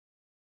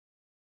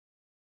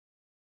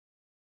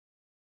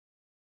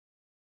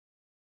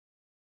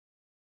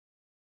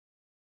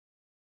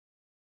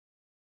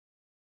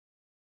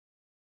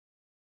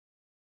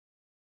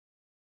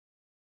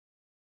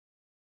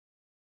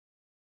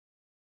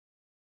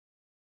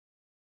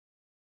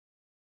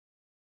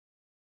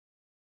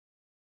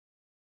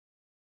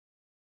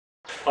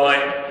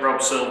Hi,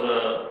 Rob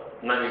Silver,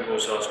 Napier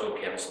Boys High School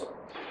Counsellor.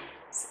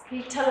 Can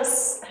you tell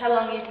us how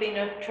long you've been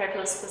a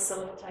Travellers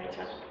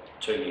facilitator?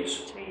 2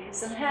 years. 2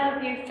 years. And how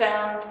have you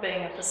found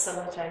being a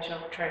facilitator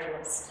of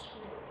Travellers?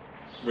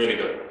 Really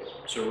good.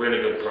 It's a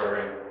really good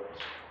program.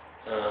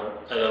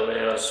 It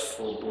allows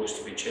for boys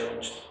to be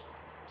challenged,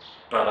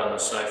 but in a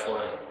safe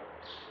way.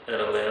 It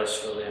allows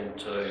for them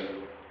to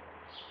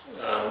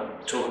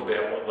talk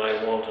about what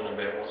they want and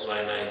about what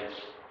they need.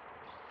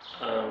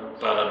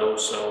 But it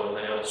also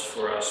allows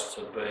for us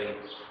to be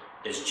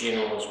as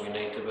general as we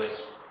need to be.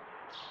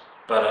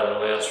 But it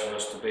allows for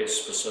us to be as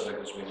specific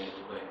as we need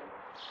to be.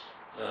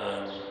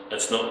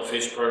 It's not the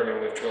first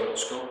program we've tried at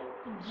school,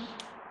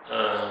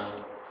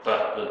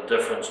 but the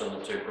difference in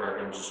the two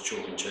programs is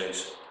chalk and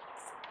cheese.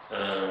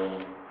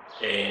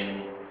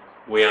 And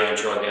we only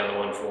tried the other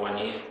one for 1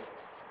 year,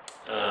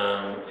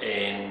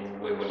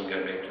 and we wouldn't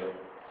go back to it.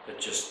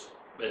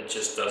 It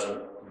just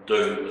doesn't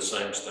do the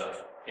same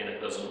stuff, and it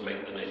doesn't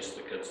meet the needs of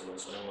the kids in the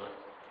same way.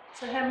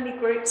 So how many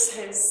groups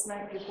has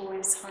Napier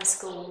Boys High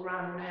School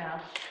run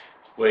now?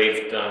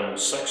 We've done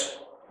 6.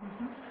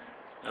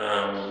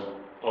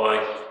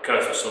 I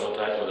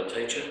co-facilitate with a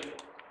teacher,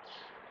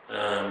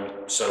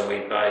 so we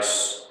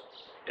base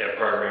our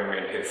program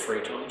around her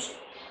free times,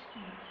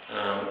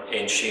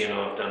 and she and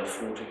I have done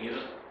 4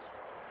 together,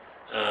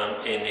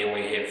 and then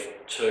we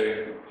have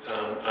 2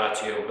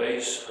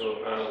 RTLBs who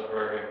are part of the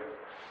program,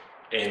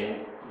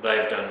 and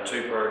they've done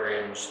 2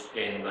 programs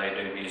and they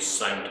do the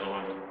same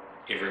time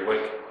every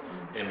week,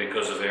 and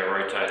because of our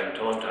rotating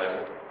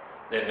timetable,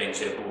 that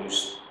means our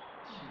boys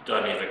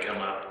don't ever come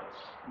up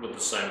with the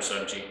same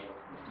subject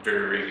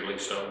very regularly,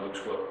 so it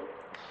works well.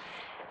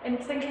 And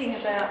thinking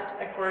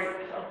about a group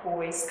of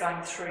boys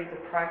going through the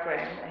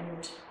program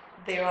and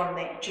they're on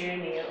that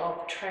journey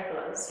of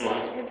Travellers,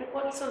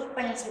 what sort of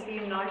things have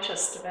you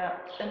noticed about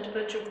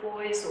individual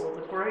boys or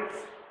the group?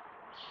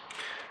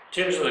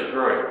 In terms of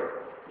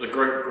the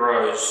group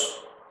grows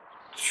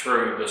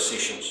through the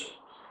sessions.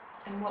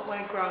 In what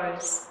way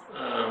grows?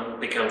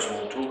 Becomes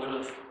more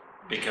talkative,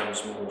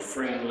 becomes more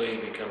friendly,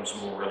 becomes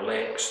more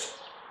relaxed,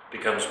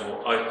 becomes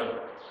more open,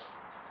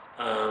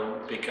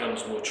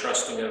 becomes more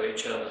trusting of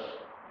each other.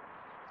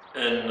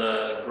 In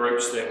the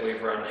groups that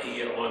we've run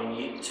here, I'm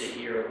yet to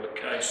hear of a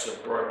case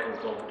of broken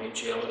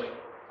confidentiality,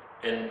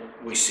 and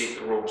we set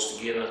the rules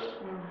together,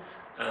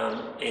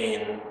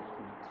 and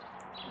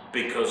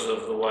because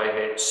of the way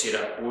that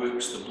setup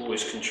works, the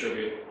boys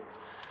contribute,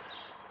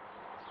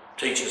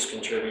 teachers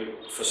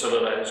contribute,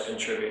 facilitators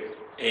contribute,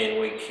 and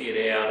we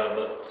get out of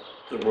it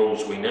the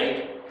rules we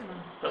need.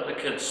 But the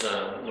kids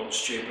are not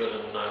stupid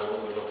and know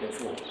what we're looking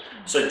for.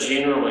 So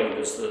generally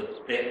there's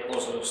that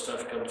positive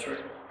stuff come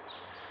through.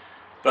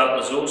 But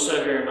there's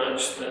also very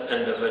much the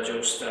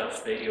individual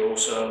stuff that you're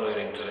also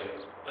alluding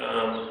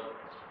to.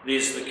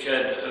 There's the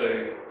kid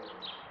who,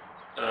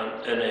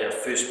 in our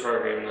first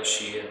program this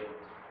year,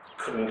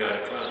 couldn't go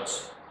to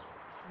class.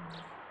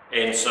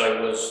 And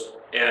so was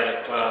out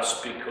of class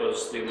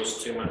because there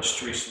was too much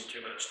stress and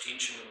too much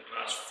tension in the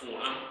class for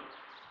him.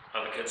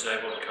 Other kids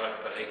able to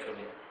cope, but he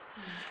couldn't.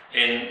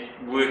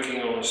 And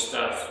working on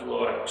stuff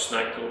like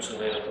snake thoughts and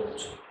ladder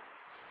thoughts.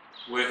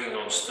 Working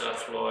on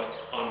stuff like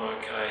I'm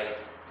okay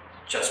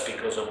just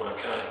because I'm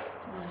okay.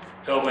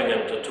 Helping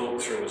him to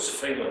talk through his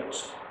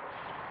feelings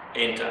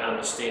and to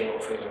understand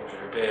what feelings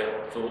are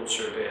about, thoughts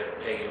are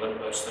about, how you link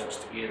those things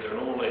together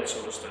and all that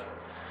sort of stuff.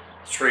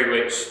 3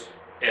 weeks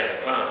out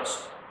of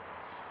class,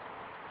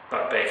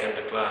 but back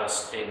into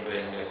class and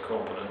being a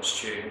competent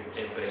student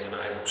and being an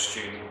able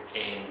student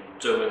and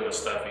doing the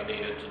stuff he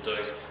needed to do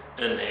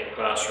in that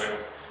classroom.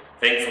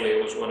 Thankfully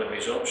it was one of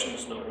his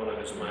options, not one of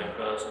his main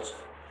classes.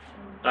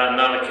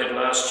 Another kid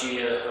last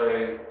year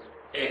who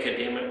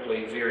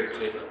academically very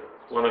clever,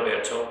 one of our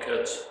top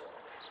kids,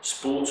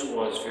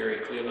 sports-wise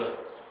very clever,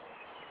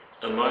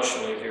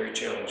 emotionally very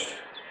challenged.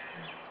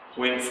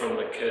 Went from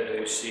the kid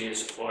who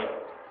says, I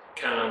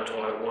can't,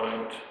 I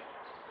won't,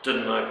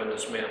 didn't open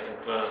his mouth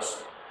in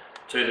class,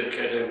 to the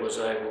kid who was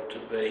able to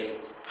be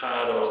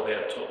part of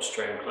our top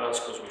stream class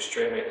because we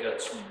stream our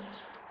kids,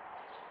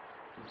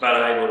 but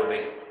able to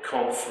be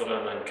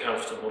confident and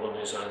comfortable in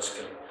his own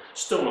skin.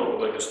 Still not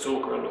the biggest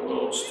talker in the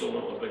world, still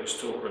not the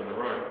biggest talker in the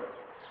room,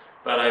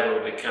 but able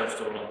to be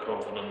comfortable and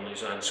confident in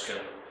his own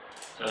skin.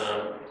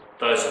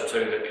 Those are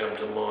 2 that come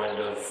to mind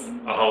of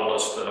a whole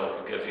list that I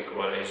could give you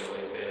quite easily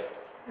about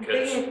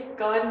kids. Being a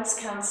guidance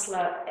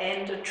counsellor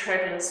and a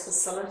Travellers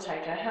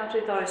facilitator, how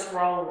do those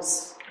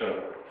roles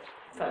fit?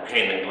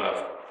 Hand in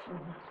glove.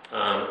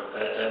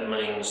 It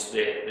means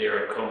that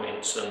there are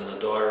comments in the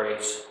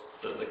diaries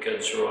that the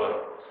kids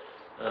write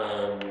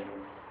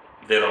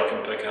that I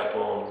can pick up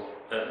on.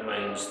 It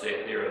means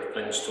that there are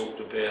things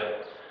talked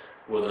about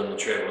within the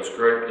Travellers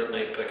group that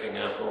need picking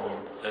up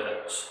on.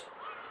 It's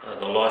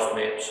the life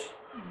maps,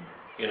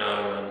 you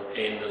know,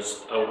 and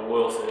there's a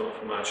wealth of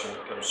information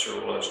that comes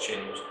through all those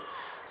channels.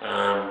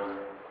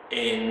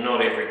 And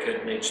not every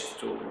kid needs to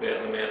talk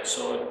about them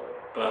outside,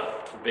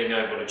 but being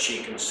able to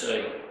check and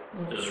see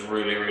is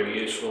really, really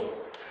useful.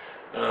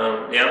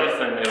 The other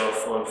thing that I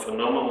find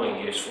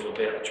phenomenally useful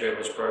about the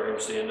Travellers program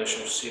is the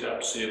initial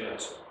setup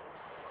surveys.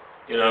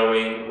 You know,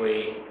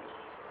 we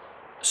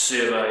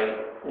survey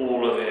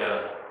all of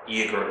our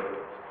year group,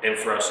 and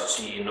for us it's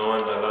year 9,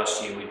 though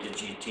last year we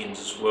did year 10s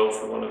as well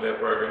for one of our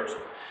programs.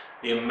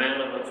 The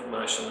amount of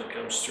information that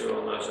comes through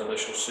on those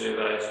initial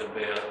surveys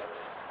about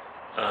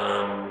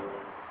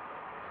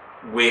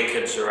where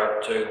kids are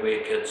up to,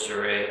 where kids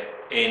are at,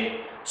 and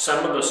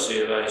some of the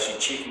surveys you're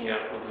checking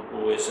up with the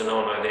boys, and I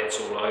know that's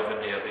all over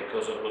now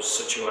because it was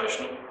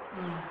situational,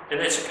 and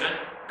that's okay,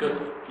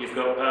 good, you've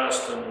got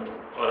past and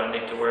I don't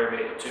need to worry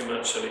about it too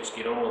much, so let's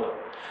get on with it.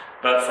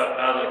 But for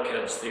other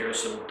kids there are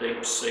some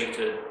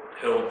deep-seated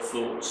held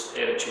thoughts,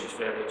 attitudes,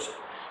 values,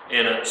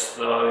 and it's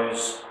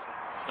those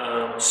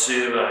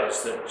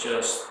surveys that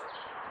just,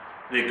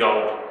 they're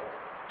gold,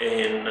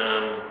 and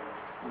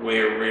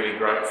we're really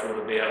grateful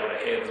to be able to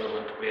have them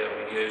and to be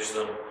able to use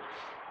them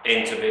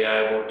and to be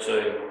able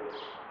to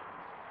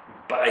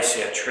base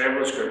our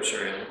travellers groups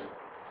around them.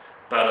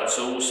 But it's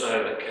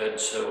also the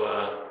kids who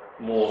are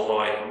more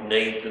high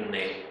need than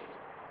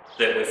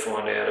that we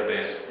find out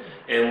about.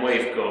 And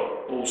we've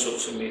got all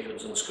sorts of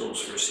methods in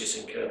schools for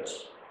assessing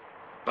kids,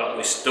 but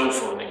we're still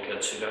finding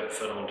kids who don't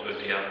fit onto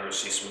the other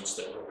assessments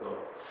that we've got.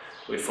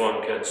 We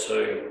find kids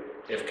who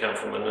have come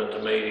from an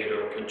intermediate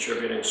or a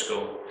contributing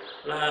school,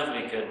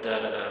 lovely kid, da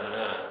da da da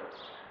da.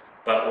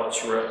 But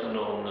what's written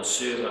on the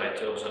survey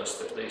tells us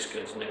that these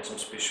kids need some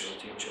special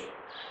attention.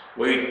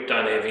 We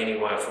don't have any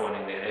way of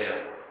finding that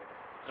out.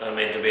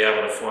 And to be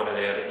able to find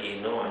it out at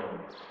year 9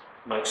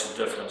 makes a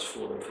difference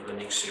for them for the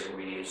next several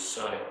years.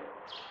 So,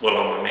 well,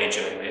 I'm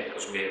imagining that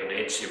because we haven't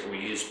had several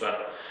years,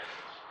 but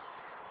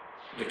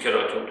the kid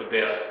I talked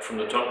about from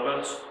the top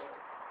bus,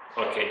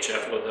 I catch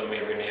up with him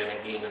every now and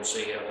again and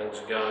see how things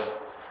are going.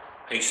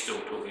 He's still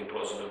talking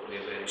positively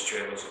about his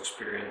travellers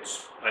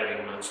experience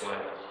 18 months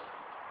later.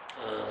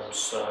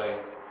 So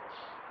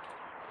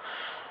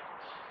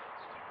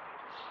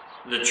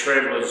the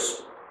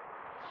travellers'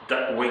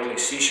 weekly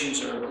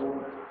sessions are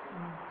important.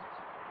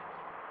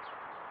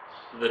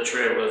 The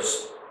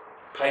travellers'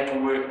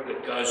 paperwork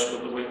that goes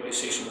with the weekly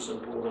sessions is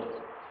important.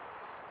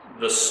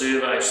 The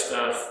survey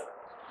stuff,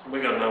 we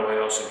got no way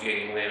else of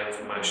getting that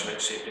information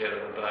except out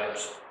of the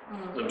babes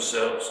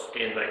themselves,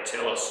 and they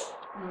tell us.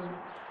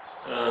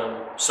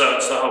 So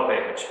it's the whole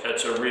package.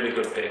 It's a really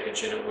good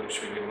package and it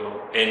works really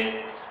well.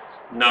 And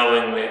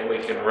knowing that we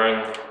can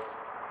ring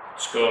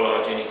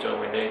Skylight anytime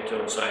we need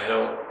to and say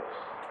help,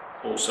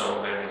 also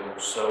invaluable.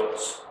 So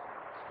it's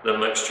the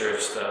mixture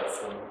of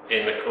stuff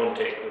and the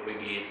contact that we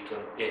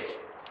get.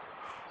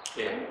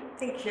 And yeah.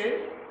 Thank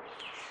you.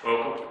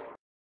 Welcome.